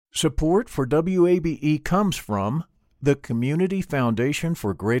Support for WABE comes from the Community Foundation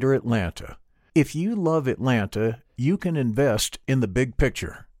for Greater Atlanta. If you love Atlanta, you can invest in the big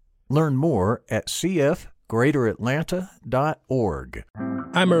picture. Learn more at cfgreateratlanta.org.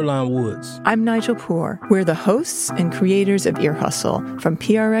 I'm Earlonne Woods. I'm Nigel Poor. We're the hosts and creators of Ear Hustle from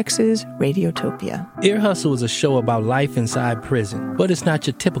PRX's Radiotopia. Ear Hustle is a show about life inside prison, but it's not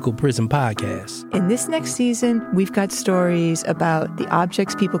your typical prison podcast. In this next season, we've got stories about the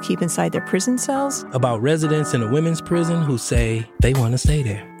objects people keep inside their prison cells, about residents in a women's prison who say they want to stay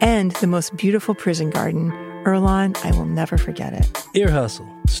there, and the most beautiful prison garden. Earlonne, I will never forget it. Ear Hustle.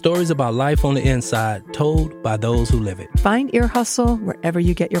 Stories about life on the inside, told by those who live it. Find Ear Hustle wherever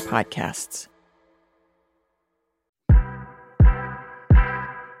you get your podcasts.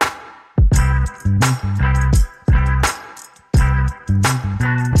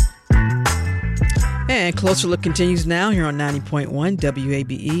 And Closer Look continues now here on 90.1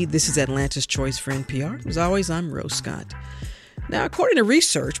 WABE. This is Atlanta's Choice for NPR. As always, I'm Rose Scott. Now, according to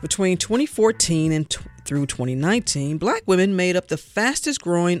research, between 2014 and through 2019, Black women made up the fastest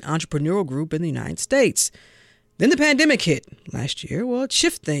growing entrepreneurial group in the United States. Then the pandemic hit last year. Well, it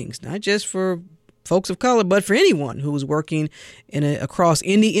shifted things, not just for folks of color, but for anyone who was working across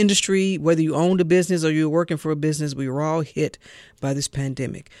any industry, whether you owned a business or you were working for a business. We were all hit by this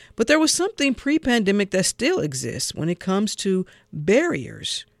pandemic. But there was something pre-pandemic that still exists when it comes to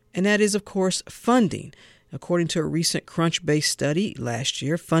barriers, and that is, of course, funding. According to a recent Crunchbase study last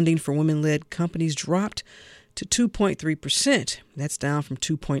year, funding for women-led companies dropped to 2.3%. That's down from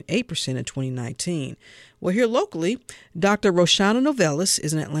 2.8% in 2019. Well, here locally, Dr. Roshana Novelis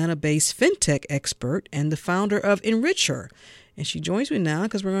is an Atlanta-based fintech expert and the founder of Enricher. And she joins me now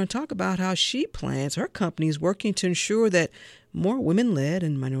because we're going to talk about how she plans her company is working to ensure that more women-led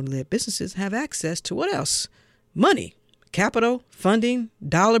and minority-led businesses have access to what else? Money, capital, funding,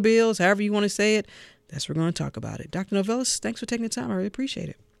 dollar bills, however you want to say it. That's what we're going to talk about it. Dr. Novelis, thanks for taking the time. I really appreciate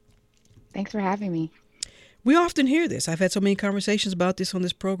it. Thanks for having me. We often hear this. I've had so many conversations about this on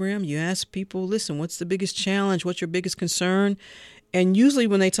this program. You ask people, listen, what's the biggest challenge? What's your biggest concern? And usually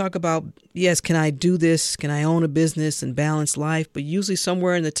when they talk about, yes, can I do this? Can I own a business and balance life? But usually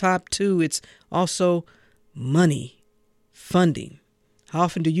somewhere in the top two, it's also money, funding. How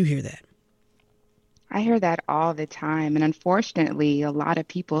often do you hear that? I hear that all the time. And unfortunately, a lot of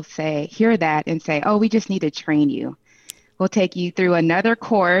people hear that and say, oh, we just need to train you. We'll take you through another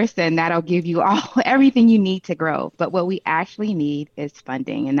course and that'll give you everything you need to grow. But what we actually need is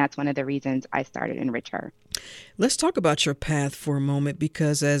funding. And that's one of the reasons I started Enricher. Let's talk about your path for a moment,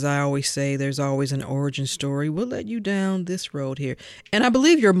 because as I always say, there's always an origin story. We'll let you down this road here. And I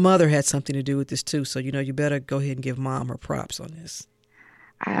believe your mother had something to do with this too. So, you better go ahead and give Mom her props on this.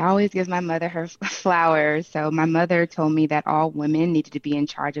 I always give my mother her flowers. So my mother told me that all women needed to be in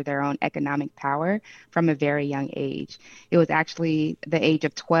charge of their own economic power from a very young age. It was actually the age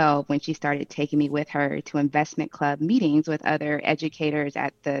of 12 when she started taking me with her to investment club meetings with other educators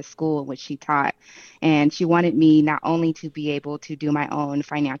at the school in which she taught. And she wanted me not only to be able to do my own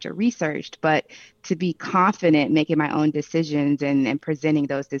financial research, but to be confident making my own decisions and presenting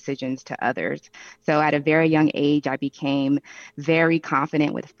those decisions to others. So at a very young age, I became very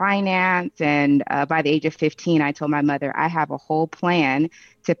confident with finance. And by the age of 15, I told my mother, I have a whole plan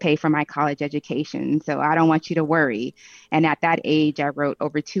to pay for my college education. So I don't want you to worry. And at that age, I wrote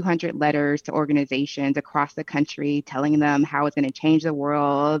over 200 letters to organizations across the country, telling them how it's going to change the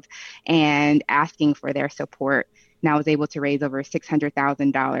world and asking for their support. And I was able to raise over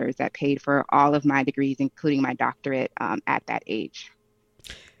 $600,000 that paid for all of my degrees, including my doctorate at that age.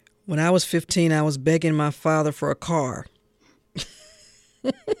 When I was 15, I was begging my father for a car.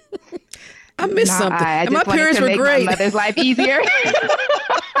 I missed something. And my parents were great. My mother's life easier.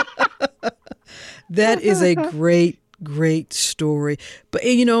 That is a great story. But,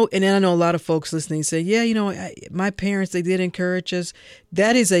 and then I know a lot of folks listening say, yeah, my parents, they did encourage us.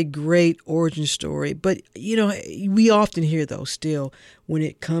 That is a great origin story. But, we often hear, though, still, when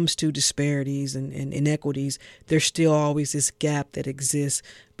it comes to disparities and inequities, there's still always this gap that exists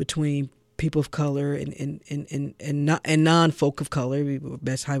between people of color and non-folk of color,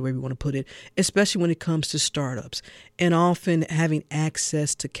 that's however we want to put it, especially when it comes to startups. And often having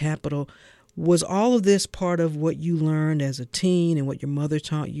access to capital. Was all of this part of what you learned as a teen and what your mother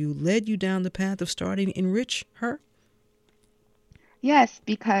taught you led you down the path of starting Enricher? Yes,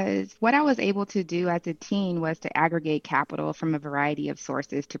 because what I was able to do as a teen was to aggregate capital from a variety of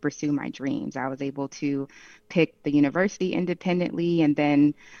sources to pursue my dreams. I was able to pick the university independently and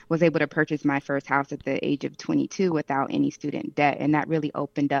then was able to purchase my first house at the age of 22 without any student debt. And that really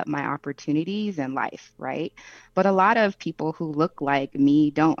opened up my opportunities in life, right? But a lot of people who look like me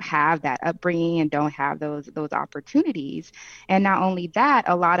don't have that upbringing and don't have those opportunities. And not only that,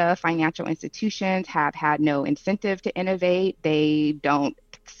 a lot of financial institutions have had no incentive to innovate. They don't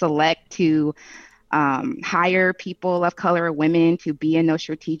select to hire people of color or women to be in those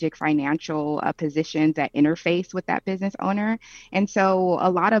strategic financial positions that interface with that business owner. And so a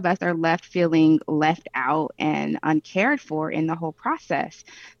lot of us are left feeling left out and uncared for in the whole process.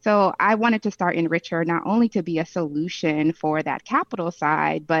 So I wanted to start Enricher not only to be a solution for that capital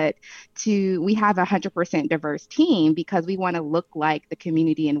side, but we have a 100% diverse team because we want to look like the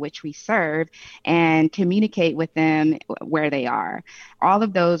community in which we serve and communicate with them where they are. All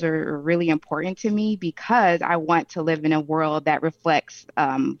of those are really important to me because I want to live in a world that reflects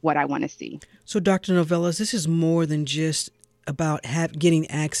what I want to see. So, Dr. Novelis, this is more than just about getting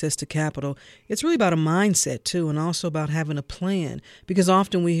access to capital. It's really about a mindset, too, and also about having a plan. Because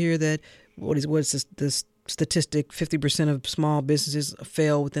often we hear that, what is this statistic, 50% of small businesses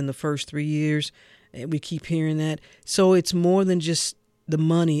fail within the first 3 years. And we keep hearing that. So it's more than just the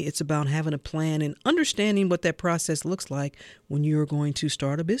money. It's about having a plan and understanding what that process looks like when you're going to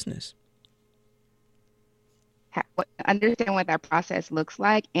start a business. Understand what that process looks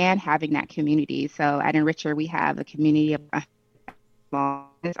like and having that community. So at Enricher, we have a community of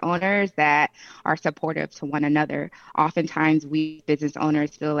business owners that are supportive to one another. Oftentimes, we business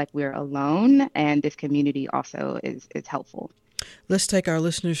owners feel like we're alone, and this community also is helpful. Let's take our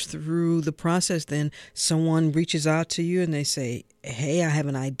listeners through the process then. Someone reaches out to you and they say, hey, I have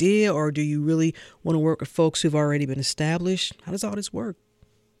an idea, or do you really want to work with folks who've already been established? How does all this work?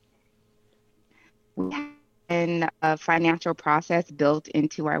 We have a financial process built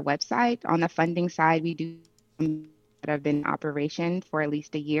into our website. On the funding side, we do that have been in operation for at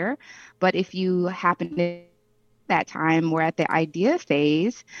least a year. But if you happen to that time, we're at the idea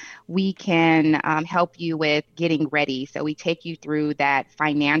phase, we can help you with getting ready. So we take you through that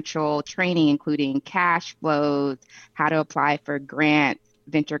financial training, including cash flows, how to apply for grants,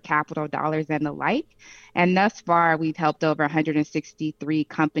 venture capital dollars, and the like. And thus far, we've helped over 163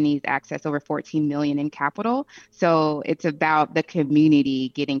 companies access over 14 million in capital. So it's about the community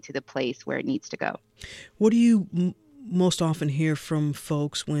getting to the place where it needs to go. What do you most often hear from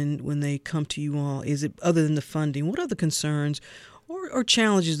folks when they come to you all? Is it, other than the funding, what other concerns or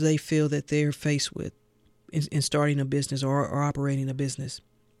challenges do they feel that they're faced with in starting a business or operating a business?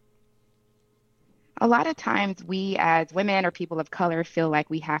 A lot of times we as women or people of color feel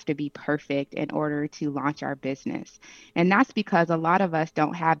like we have to be perfect in order to launch our business. And that's because a lot of us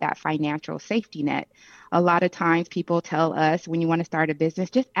don't have that financial safety net. A lot of times people tell us when you want to start a business,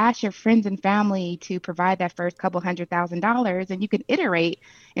 just ask your friends and family to provide that first couple $100,000 and you can iterate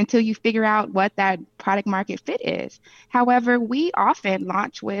until you figure out what that product market fit is. However, we often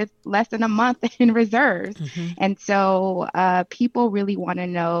launch with less than a month in reserves. Mm-hmm. And so people really want to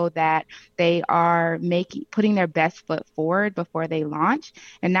know that they are putting their best foot forward before they launch.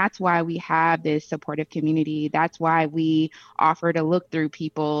 And that's why we have this supportive community. That's why we offer to look through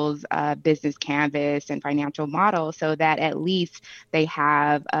people's business canvas and financial model so that at least they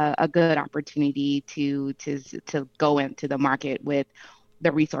have a good opportunity to go into the market with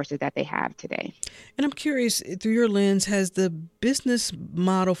the resources that they have today. And I'm curious, through your lens, has the business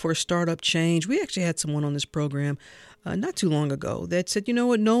model for a startup changed? We actually had someone on this program not too long ago that said, you know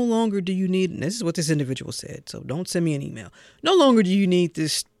what, no longer do you need, and this is what this individual said, so don't send me an email. No longer do you need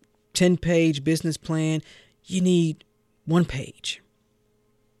this 10-page business plan. You need 1 page.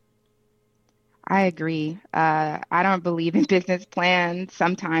 I agree. I don't believe in business plans.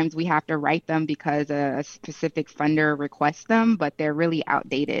 Sometimes we have to write them because a specific funder requests them, but they're really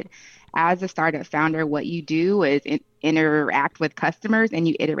outdated. As a startup founder, what you do is interact with customers and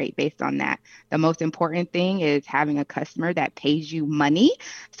you iterate based on that. The most important thing is having a customer that pays you money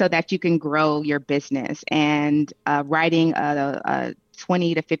so that you can grow your business. And writing a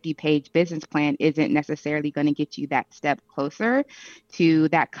 20 to 50 page business plan isn't necessarily going to get you that step closer to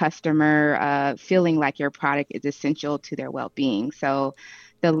that customer feeling like your product is essential to their well-being. So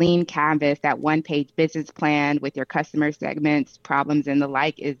the lean canvas, that 1-page business plan with your customer segments, problems, and the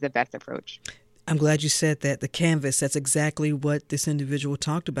like is the best approach. I'm glad you said that. The canvas, that's exactly what this individual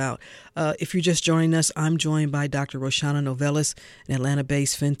talked about. If you're just joining us, I'm joined by Dr. Roshana Novelis, an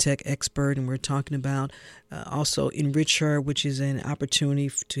Atlanta-based fintech expert, and we're talking about also Enricher, which is an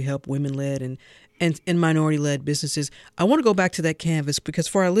opportunity to help women-led and and minority-led businesses. I want to go back to that canvas because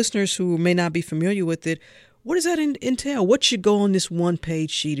for our listeners who may not be familiar with it, what does that entail? What should go on this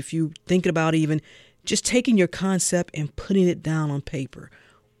one-page sheet if you're thinking about even just taking your concept and putting it down on paper?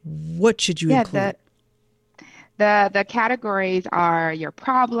 What should you include? The categories are your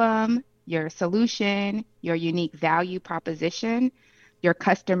problem, your solution, your unique value proposition, your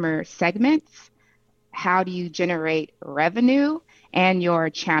customer segments, how do you generate revenue, and your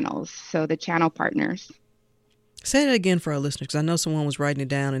channels, so the channel partners. Say that again for our listeners, because I know someone was writing it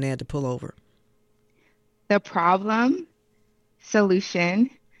down and they had to pull over. The problem, solution,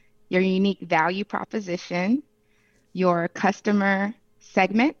 your unique value proposition, your customer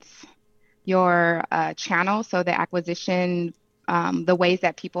segments, your channel, so the acquisition, the ways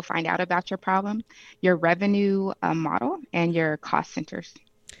that people find out about your problem, your revenue model, and your cost centers.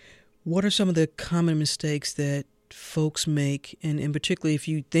 What are some of the common mistakes that folks make, and particularly if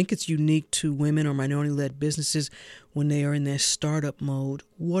you think it's unique to women or minority-led businesses when they are in their startup mode?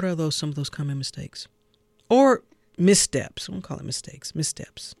 What are some of those common mistakes or missteps? I won't call it mistakes,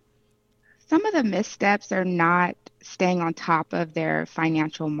 missteps. Some of the missteps are not staying on top of their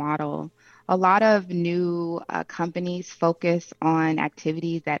financial model. A lot of new companies focus on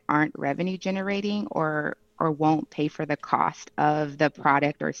activities that aren't revenue generating or won't pay for the cost of the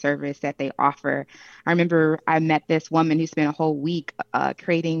product or service that they offer. I remember I met this woman who spent a whole week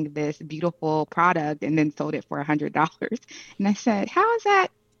creating this beautiful product and then sold it for $100. And I said, how is that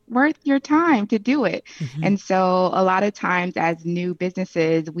worth your time to do it? Mm-hmm. And so a lot of times as new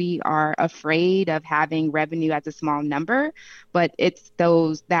businesses, we are afraid of having revenue as a small number, but it's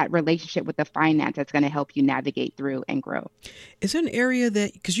that relationship with the finance that's going to help you navigate through and grow. Is there an area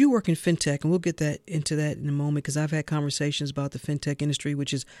that, because you work in fintech, and we'll get into that in a moment, because I've had conversations about the fintech industry,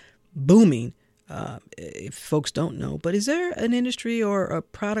 which is booming, if folks don't know, but is there an industry or a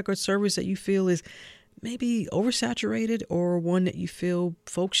product or service that you feel is maybe oversaturated, or one that you feel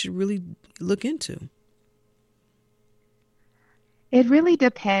folks should really look into? It really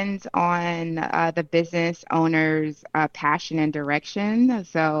depends on the business owner's passion and direction.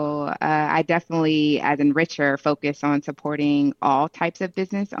 So I definitely, as Enricher, focus on supporting all types of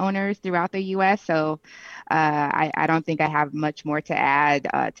business owners throughout the U.S. So I don't think I have much more to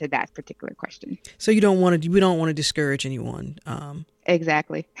add to that particular question. So we don't want to discourage anyone.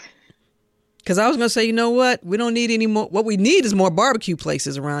 Exactly. Because I was going to say, you know what? We don't need any more. What we need is more barbecue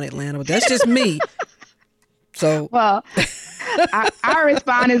places around Atlanta. But that's just me. So, well, our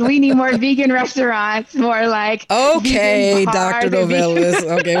response is we need more vegan restaurants, more like okay, Dr. Novellis.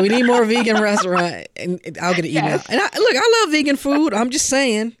 Okay, we need more vegan restaurants, and I'll get an email. Yes. And I love vegan food. I'm just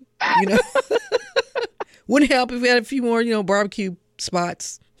saying, wouldn't help if we had a few more, barbecue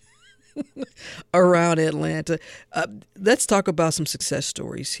spots around Atlanta. Let's talk about some success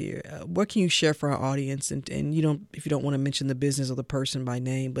stories here. What can you share for our audience? And if you don't want to mention the business or the person by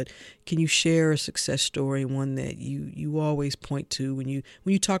name, but can you share a success story, one that you always point to when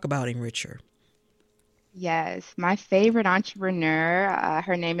you talk about Enricher? Yes, my favorite entrepreneur,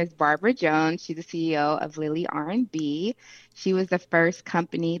 her name is Barbara Jones. She's the CEO of Lily R&B. She was the first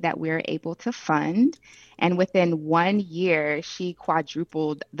company that we were able to fund. And within 1 year, she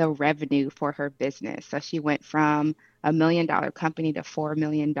quadrupled the revenue for her business. So she went from $1 million company to $4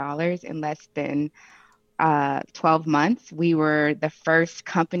 million in less than 12 months. We were the first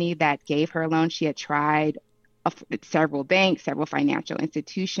company that gave her a loan. She had tried several banks, several financial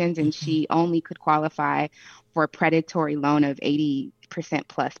institutions, and she only could qualify for a predatory loan of 80%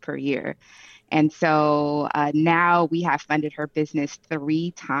 plus per year. And so now we have funded her business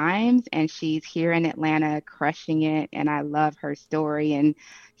 3 times, and she's here in Atlanta crushing it. And I love her story, and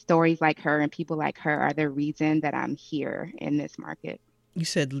stories like her and people like her are the reason that I'm here in this market. You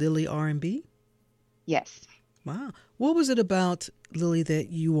said Lily R&B? Yes. Wow. What was it about Lily that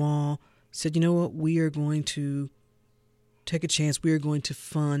you all said, you know what, we are going to take a chance. We are going to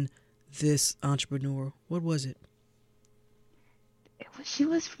fund this entrepreneur. What was it? She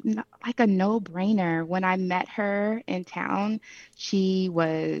was like a no-brainer. When I met her in town, she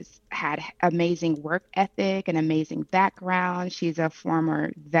had amazing work ethic, an amazing background. She's a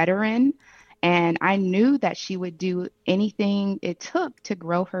former veteran. And I knew that she would do anything it took to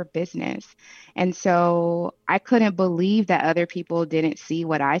grow her business. And so I couldn't believe that other people didn't see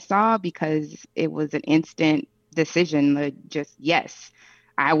what I saw, because it was an instant decision to just, yes,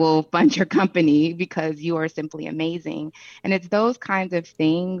 I will fund your company because you are simply amazing. And it's those kinds of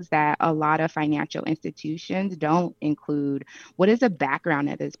things that a lot of financial institutions don't include. What is the background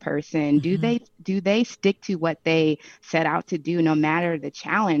of this person? Mm-hmm. Do they stick to what they set out to do no matter the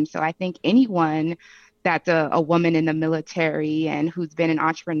challenge? So I think anyone that's a woman in the military and who's been an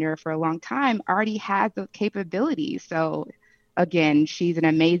entrepreneur for a long time already has those capabilities. So again, she's an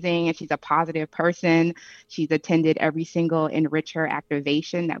amazing and she's a positive person. She's attended every single Enrich Her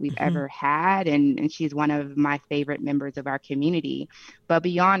activation that we've ever had, and she's one of my favorite members of our community. But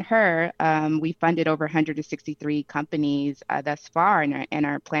beyond her, we funded over 163 companies thus far, and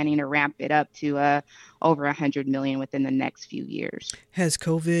are planning to ramp it up to over 100 million within the next few years. Has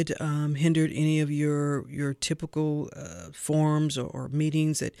COVID hindered any of your typical forums or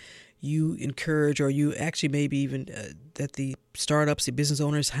meetings that you encourage, or you actually maybe even that the startups, the business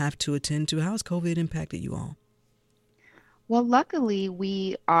owners have to attend to? How has COVID impacted you all? Well, luckily,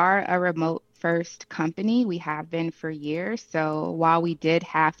 we are a remote first company. We have been for years. So while we did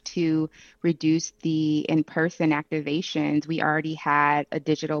have to reduce the in-person activations, we already had a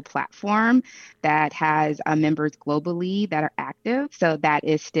digital platform that has members globally that are active. So that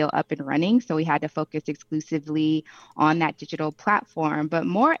is still up and running. So we had to focus exclusively on that digital platform. But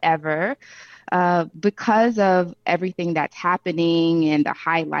moreover, because of everything that's happening and the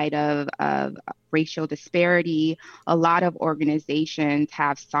highlight of racial disparity, a lot of organizations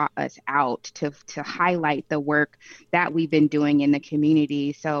have sought us out to highlight the work that we've been doing in the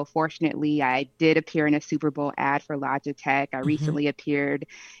community. So fortunately, I did appear in a Super Bowl ad for Logitech. I recently appeared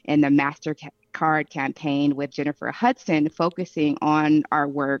in the MasterCard campaign with Jennifer Hudson, focusing on our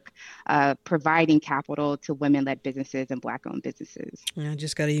work, providing capital to women-led businesses and Black-owned businesses. I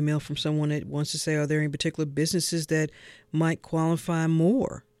just got an email from someone that wants to say, are there any particular businesses that might qualify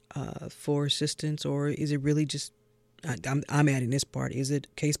more for assistance, or is it really just, I'm adding this part, is it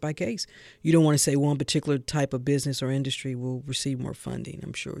case by case? You don't want to say one particular type of business or industry will receive more funding.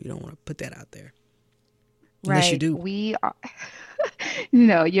 I'm sure you don't want to put that out there. Unless you do. We are,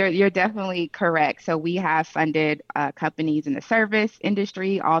 no, you're definitely correct. So we have funded companies in the service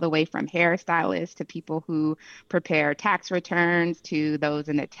industry, all the way from hairstylists to people who prepare tax returns to those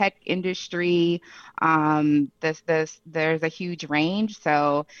in the tech industry. There's a huge range.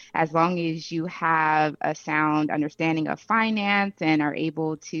 So as long as you have a sound understanding of finance and are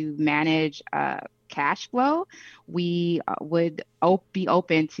able to manage cash flow, we would be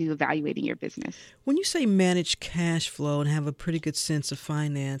open to evaluating your business. When you say manage cash flow and have a pretty good sense of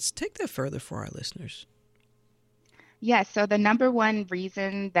finance, take that further for our listeners. Yes. So the number one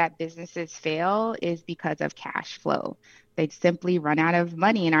reason that businesses fail is because of cash flow. They simply run out of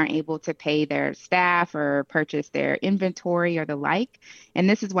money and aren't able to pay their staff or purchase their inventory or the like. And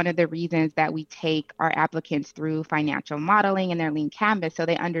this is one of the reasons that we take our applicants through financial modeling and their lean canvas, so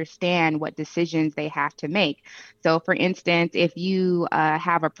they understand what decisions they have to make. So for instance, if you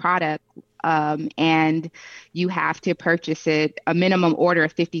have a product and you have to purchase it, a minimum order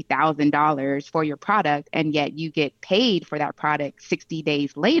of $50,000 for your product, and yet you get paid for that product 60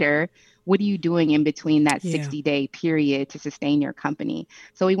 days later, what are you doing in between that 60-day period to sustain your company?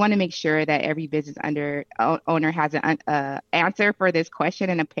 So we want to make sure that every business owner has an answer for this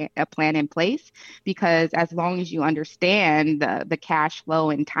question and a plan in place, because as long as you understand the cash flow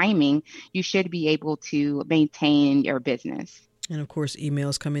and timing, you should be able to maintain your business. And of course,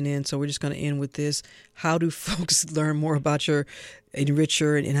 emails coming in. So we're just going to end with this. How do folks learn more about your Enrich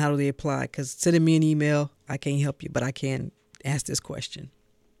Her, and how do they apply? Because sending me an email, I can't help you, but I can ask this question.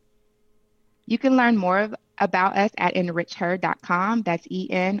 You can learn more about us at enrichher.com. That's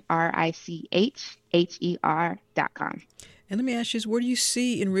ENRICHHER.com. And let me ask you this, where do you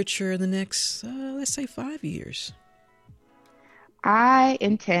see Enrich Her in the next, let's say, 5 years? I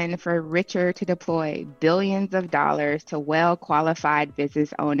intend for Enrich Her to deploy billions of dollars to well-qualified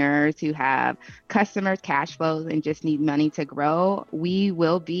business owners who have customers, cash flows, and just need money to grow. We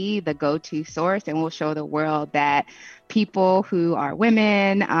will be the go-to source, and we'll show the world that people who are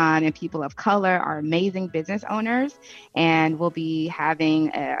women and people of color are amazing business owners, and will be having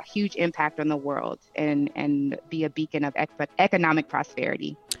a huge impact on the world and be a beacon of economic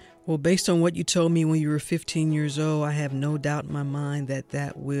prosperity. Well, based on what you told me when you were 15 years old, I have no doubt in my mind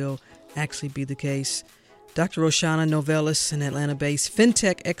that will actually be the case. Dr. Roshana Novelis, an Atlanta-based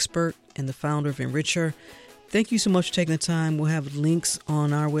fintech expert and the founder of Enrich Her, thank you so much for taking the time. We'll have links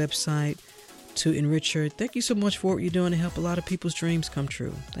on our website to Enrich Her. Thank you so much for what you're doing to help a lot of people's dreams come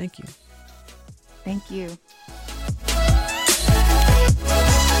true. Thank you. Thank you.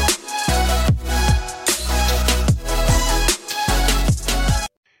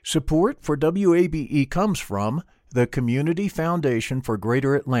 Support for WABE comes from the Community Foundation for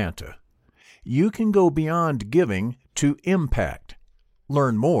Greater Atlanta. You can go beyond giving to impact.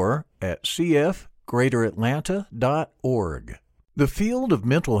 Learn more at cfgreateratlanta.org. The field of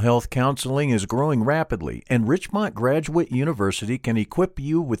mental health counseling is growing rapidly, and Richmont Graduate University can equip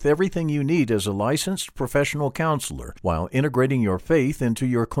you with everything you need as a licensed professional counselor while integrating your faith into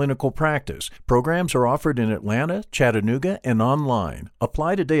your clinical practice. Programs are offered in Atlanta, Chattanooga, and online.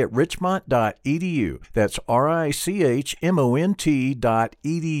 Apply today at richmont.edu. That's RICHMONT.edu.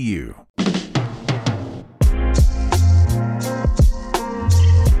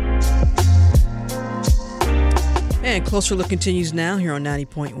 And Closer Look continues now here on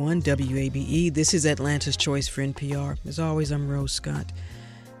 90.1 WABE. This is Atlanta's Choice for NPR. As always, I'm Rose Scott.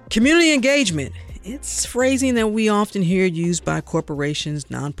 Community engagement. It's phrasing that we often hear used by corporations,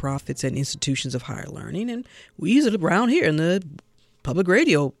 nonprofits, and institutions of higher learning, and we use it around here in the public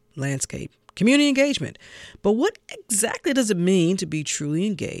radio landscape. Community engagement. But what exactly does it mean to be truly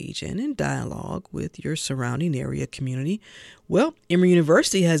engaged and in dialogue with your surrounding area community? Well, Emory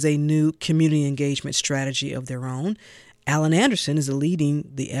University has a new community engagement strategy of their own. Alan Anderson is leading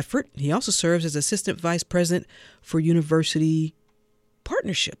the effort. He also serves as Assistant Vice President for University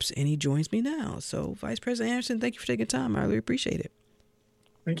Partnerships, and he joins me now. So, Vice President Anderson, thank you for taking time. I really appreciate it.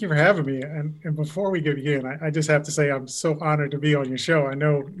 Thank you for having me. And before we begin, I just have to say I'm so honored to be on your show. I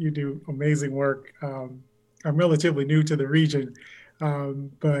know you do amazing work. I'm relatively new to the region,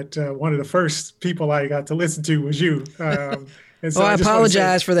 but one of the first people I got to listen to was you. And so I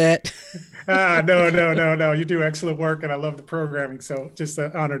apologize for that. No. You do excellent work, and I love the programming. So just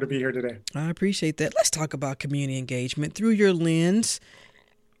an honor to be here today. I appreciate that. Let's talk about community engagement through your lens.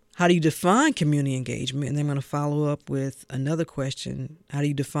 How do you define community engagement? And then I'm going to follow up with another question. How do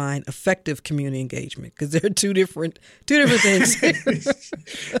you define effective community engagement? Because there are two different things.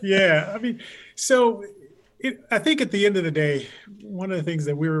 Yeah. I mean, so I think at the end of the day, one of the things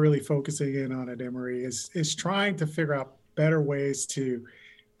that we were really focusing in on at Emory is trying to figure out better ways to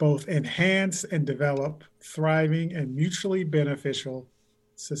both enhance and develop thriving and mutually beneficial,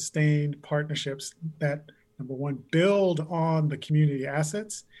 sustained partnerships that, number one, build on the community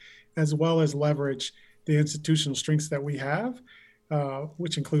assets, as well as leverage the institutional strengths that we have,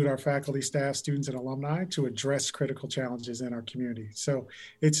 which include our faculty, staff, students, and alumni, to address critical challenges in our community. So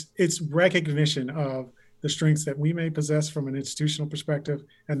it's recognition of the strengths that we may possess from an institutional perspective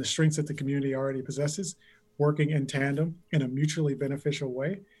and the strengths that the community already possesses, working in tandem in a mutually beneficial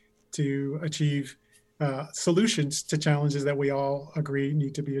way to achieve solutions to challenges that we all agree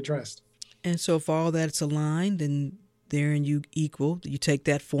need to be addressed. And so if all that's aligned and therein you take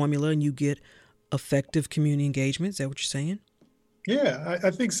that formula and you get effective community engagement. Is that what you're saying? Yeah, I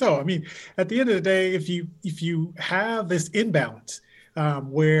think so. I mean, at the end of the day, if you have this imbalance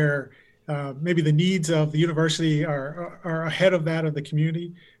where maybe the needs of the university are ahead of that of the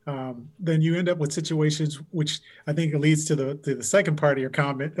community, then you end up with situations which I think leads to the second part of your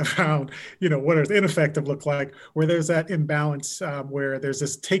comment around, what does ineffective look like, where there's that imbalance, where there's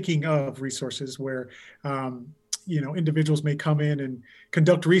this taking of resources, where individuals may come in and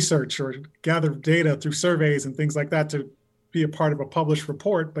conduct research or gather data through surveys and things like that to be a part of a published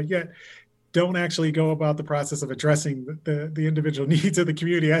report, but yet don't actually go about the process of addressing the individual needs of the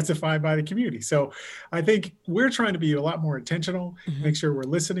community as defined by the community. So I think we're trying to be a lot more intentional, make sure we're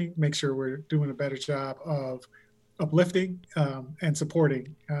listening, make sure we're doing a better job of uplifting and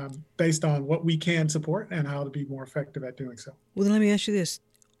supporting based on what we can support and how to be more effective at doing so. Well, then let me ask you this.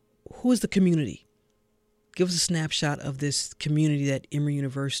 Who is the community? Give us a snapshot of this community that Emory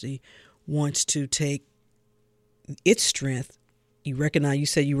University wants to take its strength. You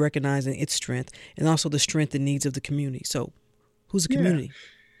say you recognizing its strength and also the strength and needs of the community. So who's the community?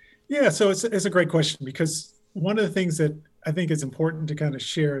 Yeah. So it's a great question, because one of the things that I think is important to kind of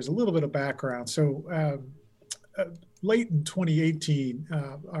share is a little bit of background. So late in 2018,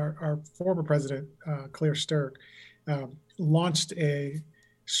 our former president, Claire Stirk, launched a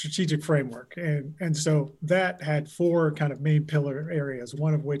strategic framework. And so that had four kind of main pillar areas,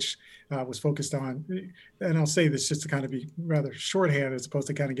 one of which was focused on, and I'll say this just to kind of be rather shorthand as opposed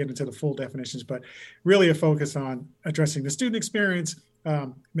to kind of get into the full definitions, but really a focus on addressing the student experience,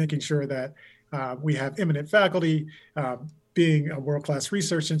 making sure that we have eminent faculty, being a world-class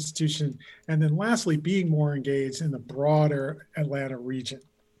research institution, and then lastly, being more engaged in the broader Atlanta region.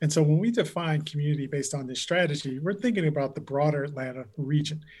 And so when we define community based on this strategy, we're thinking about the broader Atlanta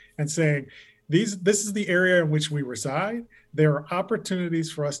region and saying, this is the area in which we reside. There are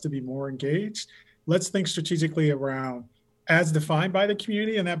opportunities for us to be more engaged. Let's think strategically around, as defined by the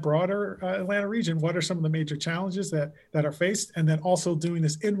community in that broader Atlanta region, what are some of the major challenges that are faced? And then also doing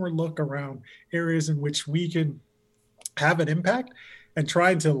this inward look around areas in which we can have an impact and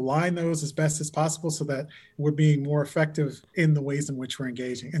trying to align those as best as possible so that we're being more effective in the ways in which we're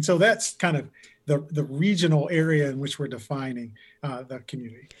engaging. And so that's kind of the regional area in which we're defining the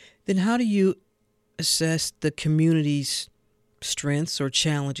community. Then how do you assess the community's strengths or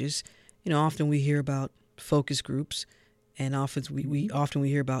challenges? Often we hear about focus groups, and often we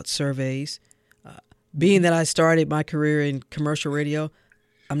hear about surveys. Being that I started my career in commercial radio,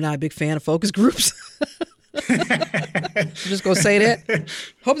 I'm not a big fan of focus groups. I'm just going to say that.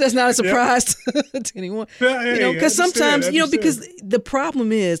 Hope that's not a surprise to anyone. Because sometimes, because the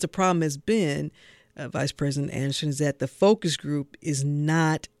problem has been, Vice President Anderson, is that the focus group is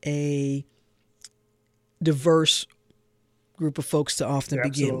not a diverse group of folks to often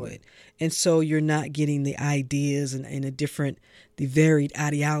begin with. And so you're not getting the ideas and the varied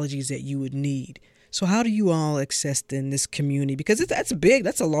ideologies that you would need. So how do you all access then this community? Because that's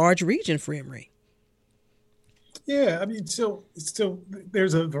a large region for Emory. Yeah, I mean, so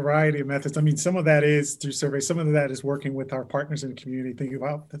there's a variety of methods. I mean, some of that is through surveys. Some of that is working with our partners in the community, thinking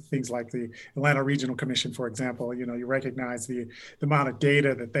about things like the Atlanta Regional Commission, for example. You recognize the amount of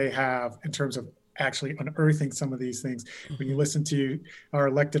data that they have in terms of actually unearthing some of these things. When you listen to our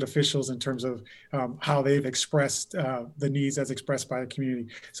elected officials in terms of how they've expressed the needs as expressed by the community.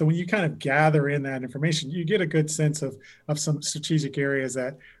 So when you kind of gather in that information, you get a good sense of some strategic areas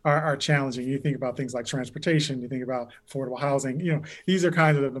that are challenging. You think about things like transportation, you think about affordable housing, these are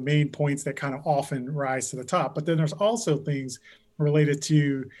kind of the main points that kind of often rise to the top. But then there's also things related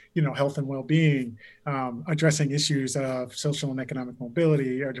to, health and well-being, addressing issues of social and economic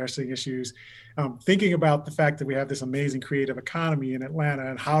mobility, addressing issues, thinking about the fact that we have this amazing creative economy in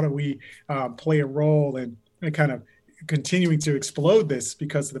Atlanta, and how do we play a role in kind of continuing to explode this,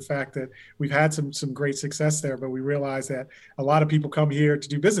 because of the fact that we've had some great success there, but we realize that a lot of people come here to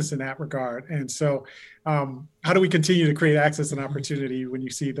do business in that regard. And so how do we continue to create access and opportunity when you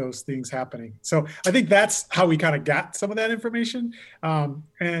see those things happening? So I think that's how we kind of got some of that information.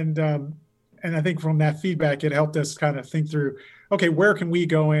 And I think from that feedback, it helped us kind of think through, okay, where can we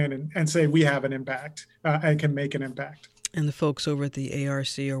go in and say we have an impact and can make an impact? And the folks over at the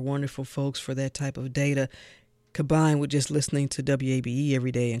ARC are wonderful folks for that type of data, combined with just listening to WABE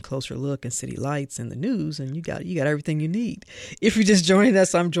every day and Closer Look and City Lights and the news, and you got everything you need. If you're just joining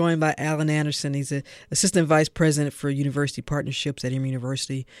us, I'm joined by Alan Anderson. He's an Assistant Vice President for University Partnerships at Emory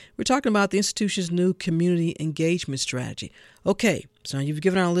University. We're talking about the institution's new community engagement strategy. Okay, so you've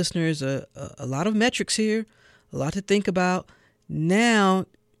given our listeners a lot of metrics here, a lot to think about. Now,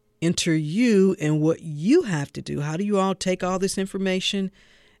 enter you and what you have to do. How do you all take all this information,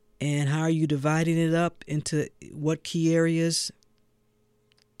 and how are you dividing it up into what key areas?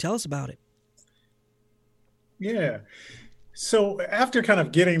 Tell us about it. Yeah. So after kind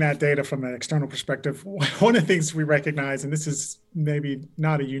of getting that data from an external perspective, one of the things we recognize, and this is maybe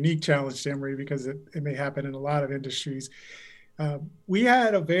not a unique challenge to Emory because it may happen in a lot of industries, we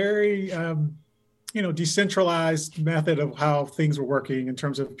had a very decentralized method of how things were working in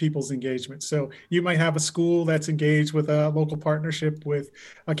terms of people's engagement. So you might have a school that's engaged with a local partnership with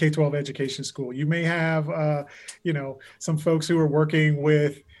a K-12 education school. You may have, some folks who are working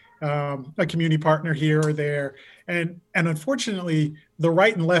with a community partner here or there. And unfortunately, the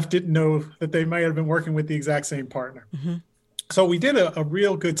right and left didn't know that they might have been working with the exact same partner. Mm-hmm. So we did a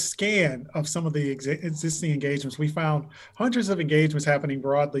real good scan of some of the existing engagements. We found hundreds of engagements happening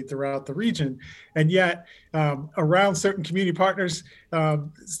broadly throughout the region. And yet around certain community partners,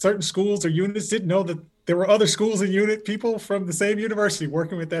 certain schools or units didn't know that there were other schools and unit people from the same university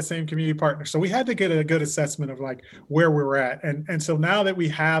working with that same community partner. So we had to get a good assessment of like where we were at. And so now that we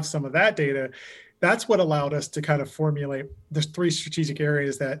have some of that data, that's what allowed us to kind of formulate the 3 strategic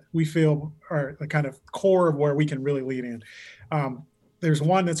areas that we feel are the kind of core of where we can really lead in. There's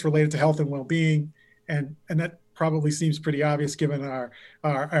one that's related to health and well-being, and that probably seems pretty obvious given our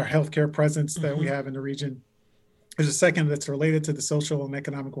healthcare presence that we have in the region. There's a second that's related to the social and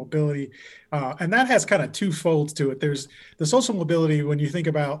economic mobility, and that has kind of 2 folds to it. There's the social mobility when you think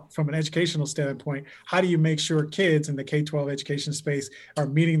about from an educational standpoint, how do you make sure kids in the K-12 education space are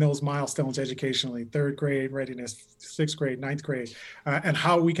meeting those milestones educationally, 3rd grade readiness, 6th grade, 9th grade, and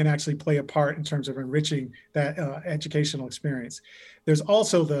how we can actually play a part in terms of enriching that educational experience. There's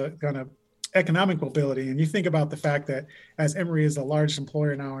also the kind of economic mobility. And you think about the fact that as Emory is the largest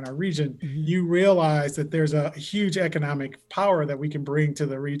employer now in our region, you realize that there's a huge economic power that we can bring to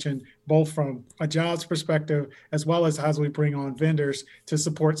the region, both from a jobs perspective, as well as we bring on vendors to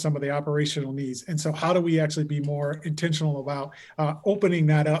support some of the operational needs. And so how do we actually be more intentional about opening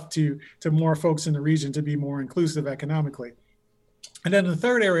that up to more folks in the region to be more inclusive economically? And then the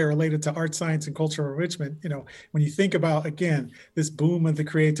third area related to art, science, and cultural enrichment, when you think about, again, this boom of the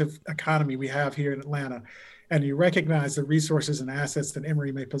creative economy we have here in Atlanta, and you recognize the resources and assets that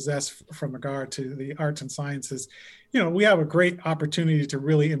Emory may possess from regard to the arts and sciences, we have a great opportunity to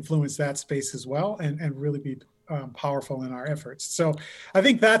really influence that space as well and really be powerful in our efforts. So I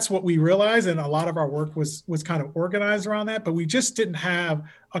think that's what we realized, and a lot of our work was kind of organized around that, but we just didn't have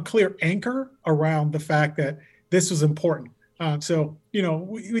a clear anchor around the fact that this was important. So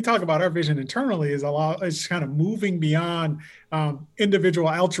we talk about our vision internally is kind of moving beyond individual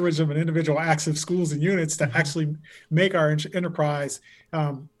altruism and individual acts of schools and units to actually make our enterprise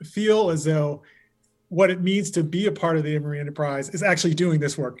feel as though what it means to be a part of the Emory enterprise is actually doing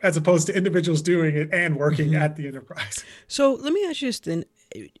this work, as opposed to individuals doing it and working at the enterprise. So let me ask you this then.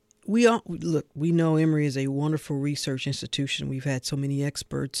 We know Emory is a wonderful research institution. We've had so many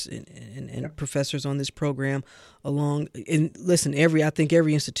experts and professors on this program and listen, I think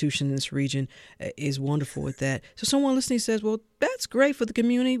every institution in this region is wonderful with that. So someone listening says, well, that's great for the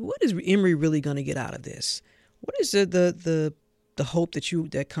community. What is Emory really going to get out of this? What is the hope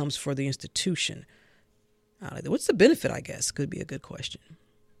that comes for the institution out of it? What's the benefit, I guess, could be a good question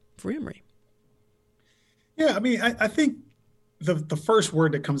for Emory. Yeah, I mean, I think the first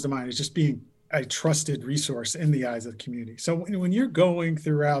word that comes to mind is just being a trusted resource in the eyes of the community. So when you're going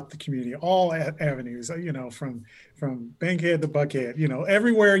throughout the community, all avenues, from Bankhead to Buckhead,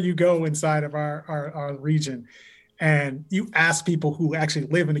 everywhere you go inside of our region, and you ask people who actually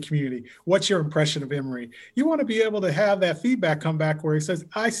live in the community, what's your impression of Emory? You want to be able to have that feedback come back where it says,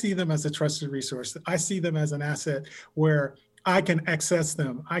 I see them as a trusted resource. I see them as an asset where I can access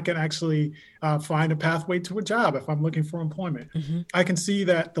them. I can actually find a pathway to a job if I'm looking for employment. Mm-hmm. I can see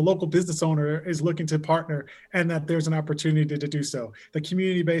that the local business owner is looking to partner and that there's an opportunity to do so. The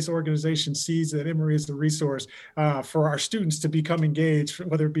community-based organization sees that Emory is the resource for our students to become engaged,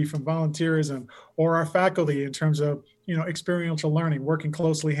 whether it be from volunteerism or our faculty in terms of experiential learning, working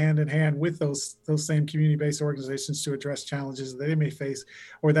closely hand in hand with those same community-based organizations to address challenges that they may face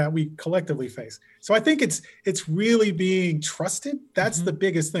or that we collectively face. So I think it's really being trusted. That's the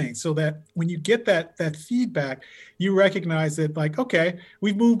biggest thing. So that when you get that feedback, you recognize that, like, okay,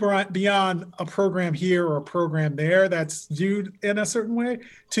 we've moved beyond a program here or a program there that's viewed in a certain way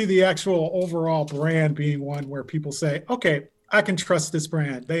to the actual overall brand being one where people say, okay, I can trust this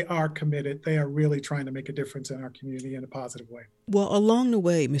brand. They are committed. They are really trying to make a difference in our community in a positive way. Well, along the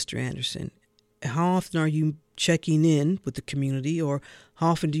way, Mr. Anderson, how often are you checking in with the community, or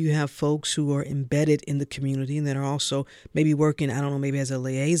how often do you have folks who are embedded in the community and that are also maybe working, I don't know, maybe as a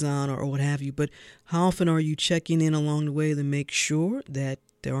liaison or what have you, but how often are you checking in along the way to make sure that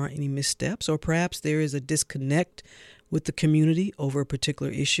there aren't any missteps, or perhaps there is a disconnect with the community over a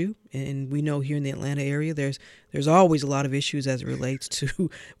particular issue? And we know here in the Atlanta area, there's always a lot of issues as it relates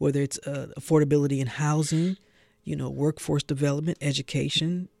to whether it's affordability in housing, workforce development,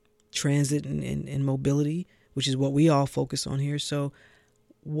 education, transit and mobility, which is what we all focus on here. So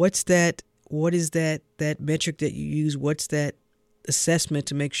what is that metric that you use? What's that assessment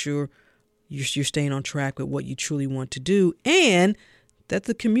to make sure you're staying on track with what you truly want to do and that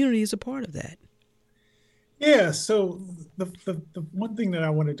the community is a part of that? Yeah, so the one thing that I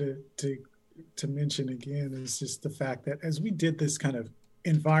wanted to mention again is just the fact that as we did this kind of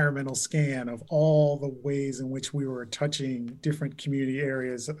environmental scan of all the ways in which we were touching different community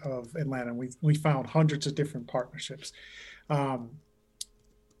areas of Atlanta, we found hundreds of different partnerships.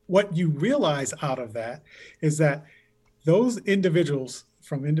 What you realize out of that is that those individuals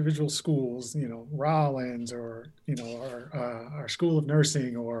from individual schools, Rollins or, our School of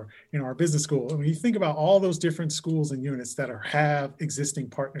Nursing or, our business school. When you think about all those different schools and units that have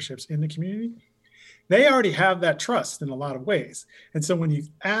existing partnerships in the community, they already have that trust in a lot of ways. And so when you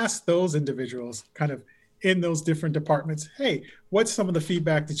ask those individuals kind of in those different departments, hey, what's some of the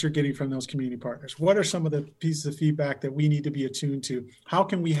feedback that you're getting from those community partners? What are some of the pieces of feedback that we need to be attuned to? How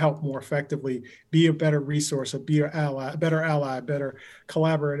can we help more effectively be a better resource, be a better ally, better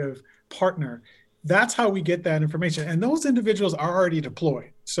collaborative partner? That's how we get that information. And those individuals are already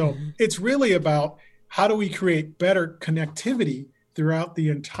deployed. So it's really about how do we create better connectivity throughout the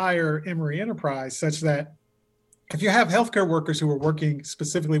entire Emory enterprise, such that if you have healthcare workers who are working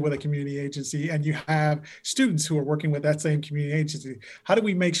specifically with a community agency and you have students who are working with that same community agency, how do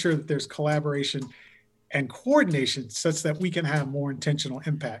we make sure that there's collaboration and coordination such that we can have more intentional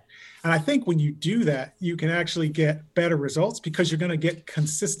impact? And I think when you do that, you can actually get better results because you're going to get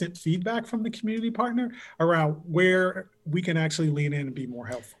consistent feedback from the community partner around where we can actually lean in and be more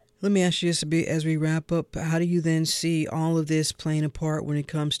helpful. Let me ask you this a bit as we wrap up. How do you then see all of this playing a part when it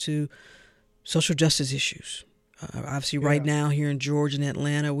comes to social justice issues? Obviously, right now here in Georgia and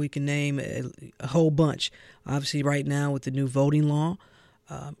Atlanta, we can name a whole bunch. Obviously, right now with the new voting law,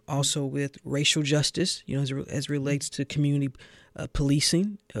 also with racial justice, as relates to community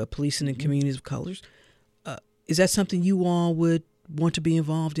policing in communities of colors. Is that something you all would want to be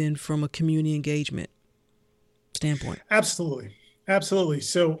involved in from a community engagement standpoint? Absolutely.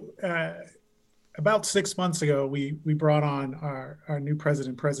 So about 6 months ago, we brought on our new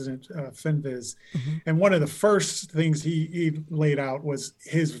President Fenves. And one of the first things he laid out was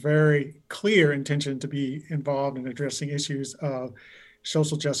his very clear intention to be involved in addressing issues of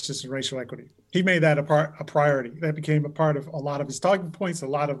social justice and racial equity. He made that a priority. That became a part of a lot of his talking points, a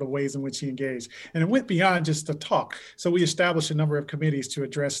lot of the ways in which he engaged. And it went beyond just the talk. So we established a number of committees to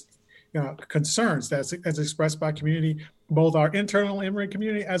address concerns that's as expressed by community, both our internal Emory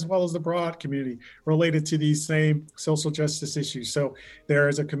community as well as the broad community related to these same social justice issues. So there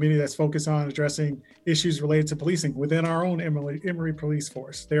is a committee that's focused on addressing issues related to policing within our own Emory police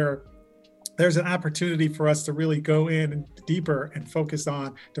force. There's an opportunity for us to really go in and deeper and focus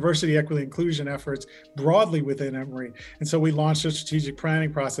on diversity, equity, inclusion efforts broadly within Emory. And so we launched a strategic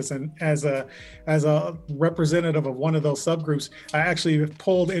planning process. And as a representative of one of those subgroups, I actually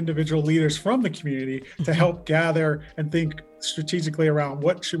pulled individual leaders from the community to help gather and think strategically around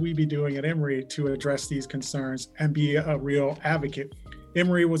what should we be doing at Emory to address these concerns and be a real advocate.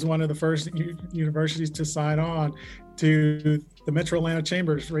 Emory was one of the first universities to sign on to the Metro Atlanta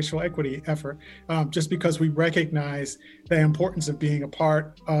Chamber's racial equity effort, just because we recognize the importance of being a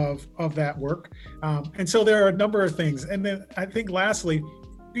part of that work. And so there are a number of things. And then I think lastly,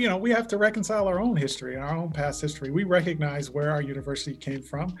 we have to reconcile our own history and our own past history. We recognize where our university came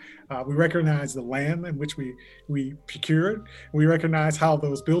from. We recognize the land in which we procured. We recognize how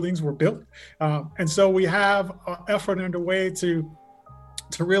those buildings were built. And so we have an effort underway to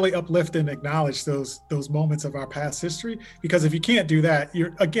really uplift and acknowledge those moments of our past history. Because if you can't do that,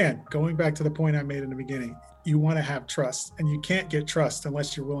 you're, again, going back to the point I made in the beginning, you want to have trust, and you can't get trust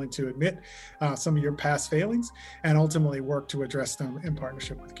unless you're willing to admit some of your past failings and ultimately work to address them in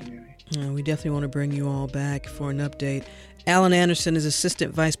partnership with the community. We definitely want to bring you all back for an update. Alan Anderson is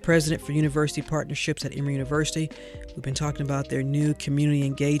Assistant Vice President for University Partnerships at Emory University. We've been talking about their new community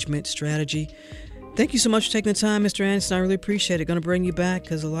engagement strategy. Thank you so much for taking the time, Mr. Anderson. I really appreciate it. Going to bring you back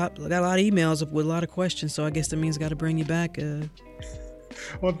because I got a lot of emails with a lot of questions, so I guess that means I got to bring you back.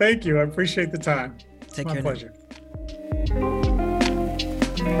 Well, thank you. I appreciate the time. Take care. My pleasure.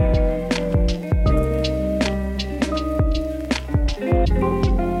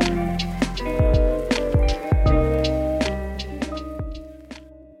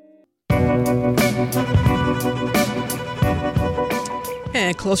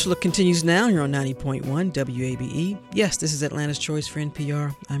 And Closer Look continues now. You're on 90.1 WABE. Yes, this is Atlanta's Choice for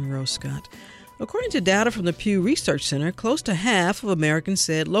NPR. I'm Rose Scott. According to data from the Pew Research Center, close to half of Americans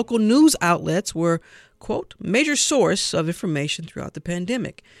said local news outlets were, quote, major source of information throughout the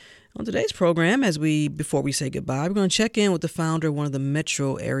pandemic. On today's program, before we say goodbye, we're going to check in with the founder of one of the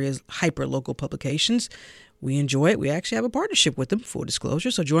metro area's hyper-local publications. We enjoy it. We actually have a partnership with them, full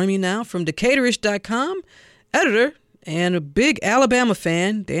disclosure. So join me now from Decatorish.com, editor and a big Alabama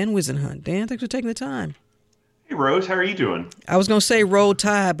fan, Dan Wisenhunt. Dan, thanks for taking the time. Hey, Rose, how are you doing? I was going to say Roll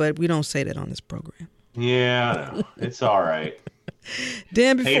Tide, but we don't say that on this program. Yeah, no, it's all right.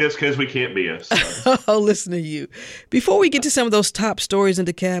 Dan, hate us because we can't be us. Oh, listen to you. Before we get to some of those top stories in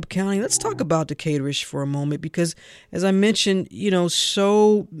DeKalb County, let's talk about Decatorish for a moment because, as I mentioned,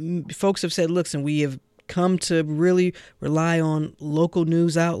 so folks have said, listen, we have come to really rely on local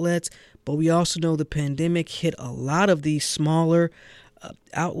news outlets, but we also know the pandemic hit a lot of these smaller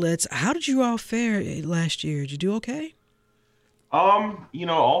outlets. How did you all fare last year? Did you do okay?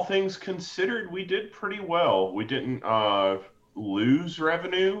 All things considered, we did pretty well. We didn't lose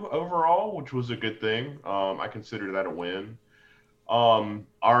revenue overall, which was a good thing. I consider that a win.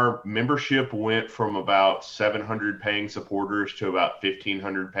 Our membership went from about 700 paying supporters to about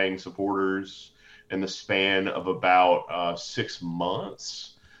 1,500 paying supporters in the span of about 6 months.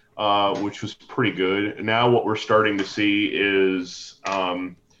 Which was pretty good. Now what we're starting to see is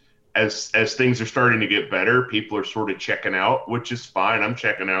as things are starting to get better, people are sort of checking out, which is fine. I'm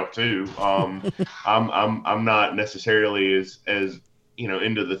checking out too. I'm not necessarily as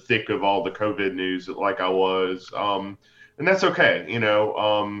into the thick of all the COVID news like I was. And that's okay,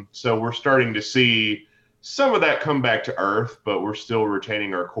 so we're starting to see some of that come back to earth, but we're still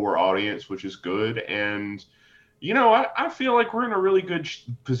retaining our core audience, which is good. And I feel like we're in a really good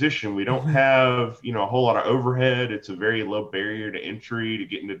position. We don't have, a whole lot of overhead. It's a very low barrier to entry to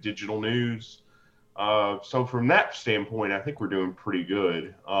get into digital news. So from that standpoint, I think we're doing pretty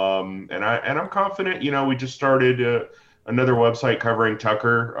good. And I'm confident, we just started another website covering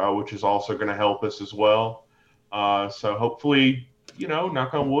Tucker, which is also going to help us as well. So hopefully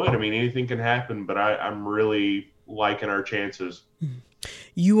knock on wood. I mean, anything can happen, but I'm really liking our chances.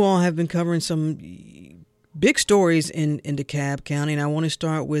 You all have been covering some big stories in DeKalb County, and I want to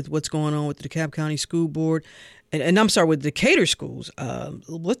start with what's going on with the DeKalb County School Board. And I'm sorry, with Decatur schools.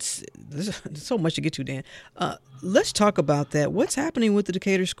 There's so much to get to, Dan. Let's talk about that. What's happening with the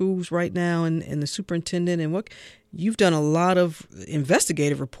Decatur schools right now, and the superintendent, and what you've done a lot of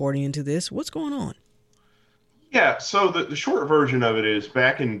investigative reporting into this. What's going on? Yeah, so the short version of it is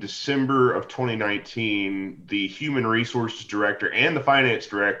back in December of 2019, the human resources director and the finance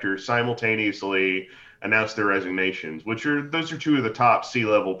director simultaneously announced their resignations, those are two of the top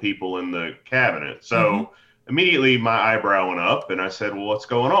C-level people in the cabinet. So immediately my eyebrow went up and I said, well, what's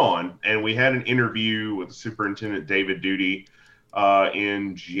going on? And we had an interview with Superintendent David Duty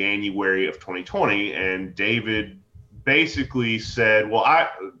in January of 2020. And David basically said, well,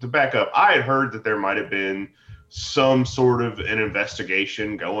 to back up, I had heard that there might have been some sort of an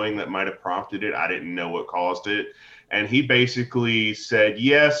investigation going that might have prompted it. I didn't know what caused it. And he basically said,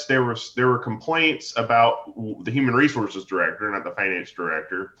 yes, there were complaints about the human resources director, not the finance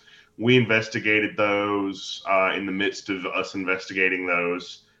director. We investigated those. In the midst of us investigating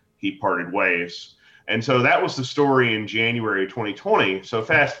those, he parted ways. And so that was the story in January 2020. So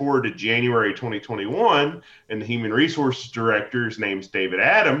fast forward to January 2021, and the human resources director's name's David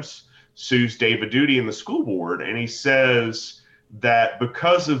Adams, sues David Duty and the school board. And he says that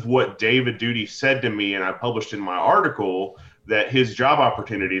because of what David Duty said to me, and I published in my article, that his job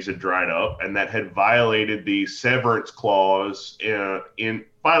opportunities had dried up and that had violated the severance clause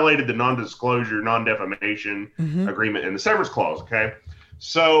violated the non-disclosure, non-defamation agreement in the severance clause. Okay.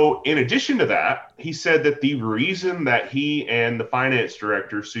 So in addition to that, he said that the reason that he and the finance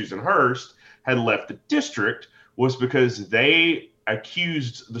director, Susan Hurst, had left the district was because they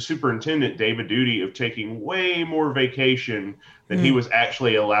accused the superintendent, David Duty, of taking way more vacation than he was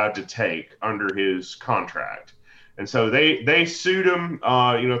actually allowed to take under his contract. And so they sued him.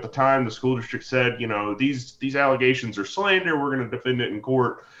 At the time, the school district said, these allegations are slander. We're going to defend it in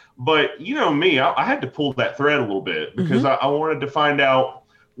court. But me, I had to pull that thread a little bit because I wanted to find out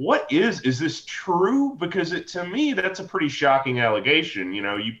is this true? Because to me, that's a pretty shocking allegation.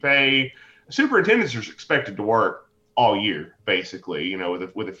 You pay superintendents are expected to work all year, basically,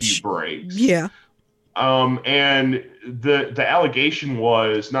 with a few breaks. Yeah. And the allegation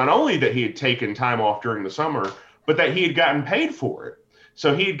was not only that he had taken time off during the summer, but that he had gotten paid for it.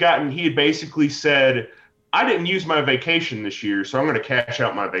 So he had basically said, I didn't use my vacation this year, so I'm going to cash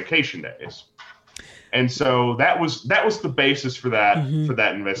out my vacation days. And so that was the basis for that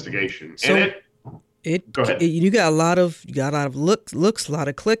investigation. So and go ahead. You got a lot of looks, a lot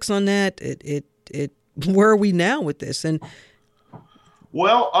of clicks on that. Where are we now with this? And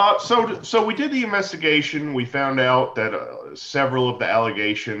well, so we did the investigation. We found out that several of the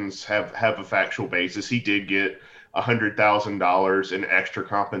allegations have a factual basis. He did get $100,000 in extra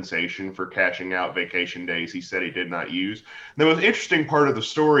compensation for cashing out vacation days he said he did not use. The most interesting part of the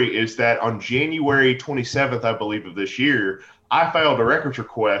story is that on January 27th, I believe, of this year, I filed a records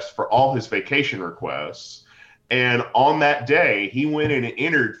request for all his vacation requests. And on that day, he went in and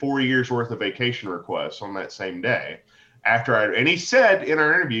entered 4 years worth of vacation requests on that same day. And he said in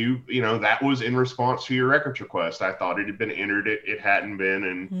our interview, that was in response to your records request. I thought it had been entered. It hadn't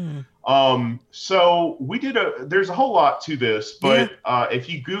been. And so there's a whole lot to this, but if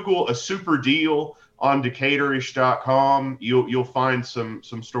you Google a super deal on Decatorish.com, you'll find some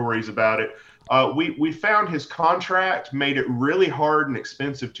stories about it. We found his contract made it really hard and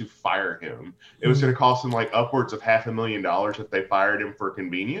expensive to fire him. It was going to cost him like upwards of $500,000 if they fired him for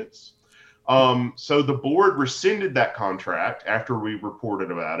convenience. So the board rescinded that contract after we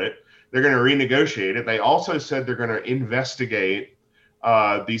reported about it. They're going to renegotiate it. They also said they're going to investigate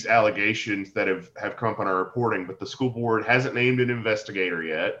these allegations that have come up on our reporting, but the school board hasn't named an investigator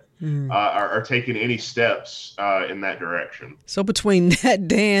yet, or taken any steps in that direction. So between that,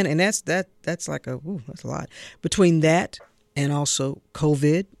 Dan, and that's that's a lot. Between that and also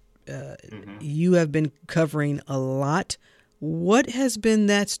COVID, you have been covering a lot. What has been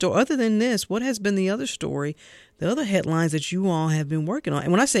that story? Other than this, what has been the other story, the other headlines that you all have been working on?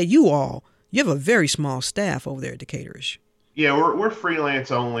 And when I say you all, you have a very small staff over there at Decatorish. Yeah, we're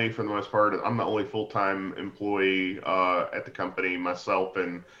freelance only for the most part. I'm the only full-time employee at the company. Myself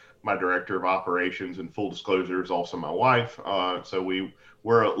and my director of operations, and full disclosure, is also my wife. So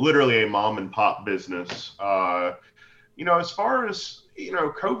we're literally a mom and pop business. As far as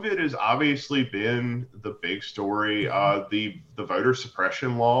COVID has obviously been the big story. The voter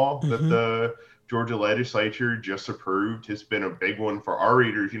suppression law that the Georgia legislature just approved has been a big one for our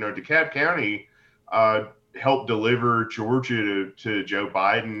readers. DeKalb County helped deliver Georgia to Joe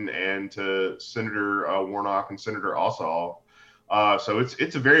Biden and to Senator Warnock and Senator Ossoff. So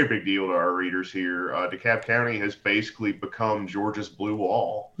it's a very big deal to our readers here. DeKalb County has basically become Georgia's blue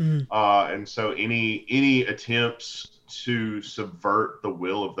wall. And so any attempts to subvert the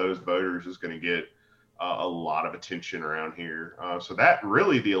will of those voters is going to get a lot of attention around here. So that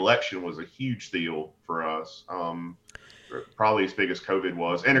really, the election was a huge deal for us. Probably as big as COVID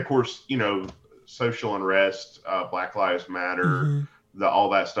was. And of course, social unrest, Black Lives Matter, all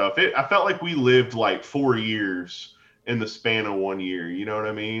that stuff. I felt like we lived like 4 years in the span of 1 year. You know what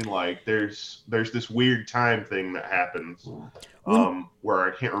I mean? Like there's this weird time thing that happens where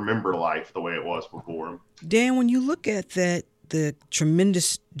I can't remember life the way it was before. Dan, when you look at the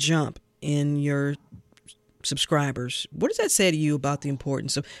tremendous jump in your subscribers, what does that say to you about the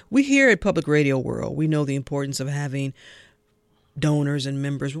importance of, we here at Public Radio World, we know the importance of having donors and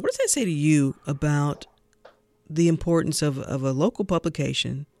members. What does that say to you about the importance of a local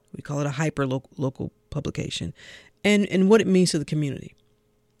publication? We call it a hyper local publication, and what it means to the community.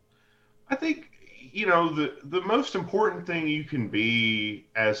 I think, the most important thing you can be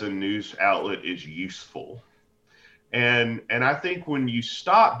as a news outlet is useful. And I think when you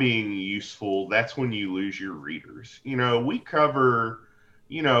stop being useful, that's when you lose your readers. We cover,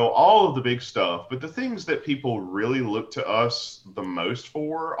 all of the big stuff, but the things that people really look to us the most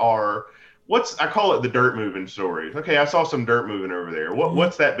for are I call it the dirt moving stories. Okay, I saw some dirt moving over there.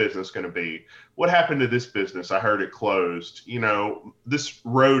 What's that business going to be? What happened to this business? I heard it closed. This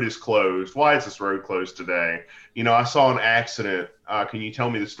road is closed. Why is this road closed today? I saw an accident. Can you tell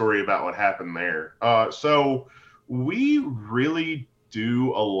me the story about what happened there? So we really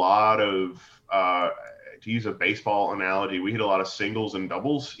do a lot of, to use a baseball analogy, we hit a lot of singles and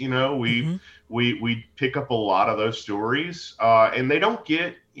doubles. We pick up a lot of those stories, and they don't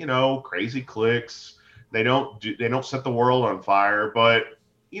get, crazy clicks. They don't set the world on fire, but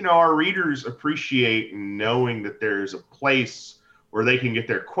our readers appreciate knowing that there's a place where they can get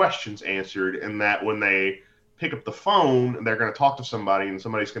their questions answered, and that when they pick up the phone, they're going to talk to somebody, and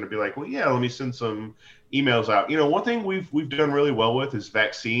somebody's going to be like, well, yeah, let me send some emails out. One thing we've done really well with is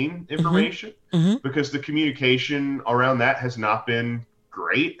vaccine information, because the communication around that has not been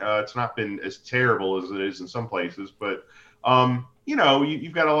great. It's not been as terrible as it is in some places, but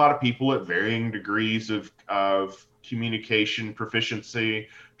you've got a lot of people at varying degrees of communication proficiency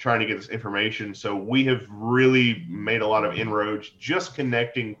trying to get this information. So we have really made a lot of inroads just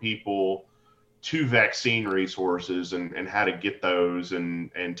connecting people to vaccine resources and how to get those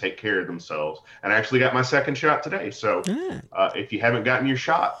and take care of themselves. And I actually got my second shot today. So if you haven't gotten your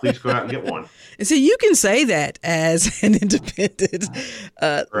shot, please go out and get one. And so you can say that as an independent.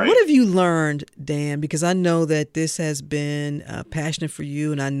 Right. What have you learned, Dan? Because I know that this has been passionate for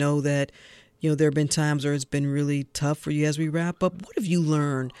you, and I know that there have been times where it's been really tough for you as we wrap up. What have you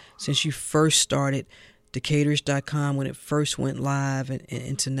learned since you first started Decaters.com, when it first went live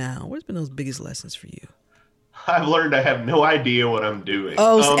and to now? What's been those biggest lessons for you? I've learned I have no idea what I'm doing.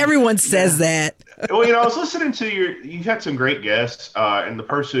 Oh, everyone says that. Well, I was listening to you've had some great guests, and the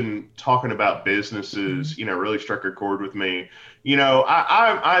person talking about businesses, really struck a chord with me.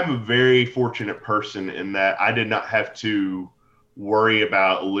 I'm a very fortunate person in that I did not have to worry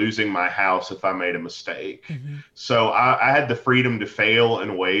about losing my house if I made a mistake. So I had the freedom to fail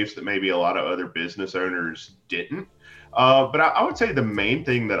in ways that maybe a lot of other business owners didn't. But I would say the main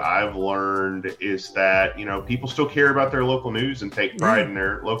thing that I've learned is that, people still care about their local news and take pride in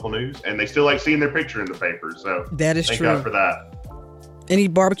their local news, and they still like seeing their picture in the paper. So that is thank true. God for that. Any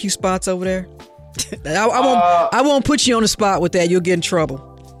barbecue spots over there? I won't put you on the spot with that. You'll get in trouble.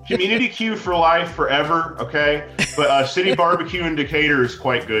 Community Q for life, forever, okay? But City Barbecue in Decatur is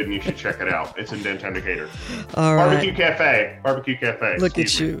quite good, and you should check it out. It's in downtown Decatur. All right. Barbecue Cafe. Look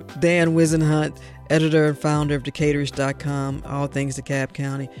at you. Dan Wisenhunt, editor and founder of Decaters.com, all things DeKalb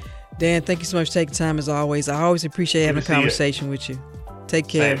County. Dan, thank you so much for taking time as always. I always appreciate having a conversation with you. Take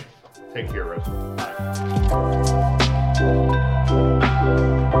care. Same. Take care, Rose. Bye.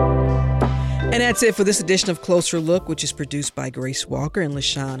 And that's it for this edition of Closer Look, which is produced by Grace Walker and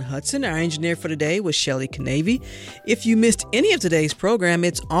LaShawn Hudson. Our engineer for today was Shelley Canavy. If you missed any of today's program,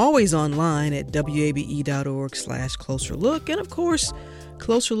 it's always online at wabe.org/Closer Look. And of course,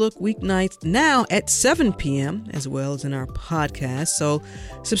 Closer Look weeknights now at 7 p.m. as well as in our podcast. So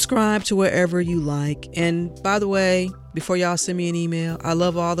subscribe to wherever you like. And by the way, before y'all send me an email, I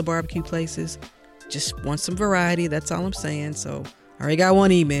love all the barbecue places. Just want some variety. That's all I'm saying. So I already got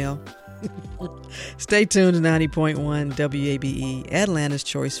one email. Stay tuned to 90.1 WABE, Atlanta's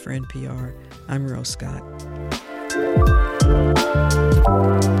Choice for NPR. I'm Rose Scott.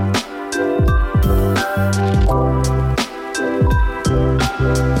 Hi,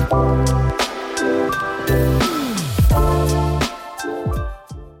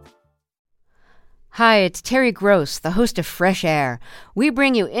 it's Terry Gross, the host of Fresh Air. We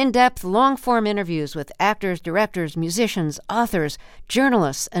bring you in-depth, long-form interviews with actors, directors, musicians, authors,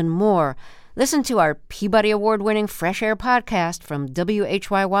 journalists, and more. Listen to our Peabody Award-winning Fresh Air podcast from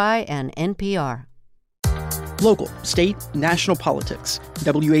WHYY and NPR. Local, state, national politics.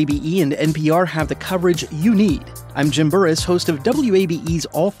 WABE and NPR have the coverage you need. I'm Jim Burris, host of WABE's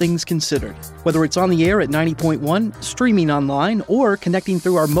All Things Considered. Whether it's on the air at 90.1, streaming online, or connecting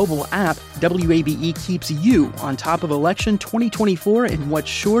through our mobile app, WABE keeps you on top of election 2024 in what's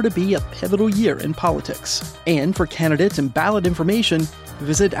sure to be a pivotal year in politics. And for candidates and ballot information,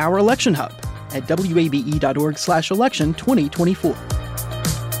 visit our election hub at wabe.org/election 2024.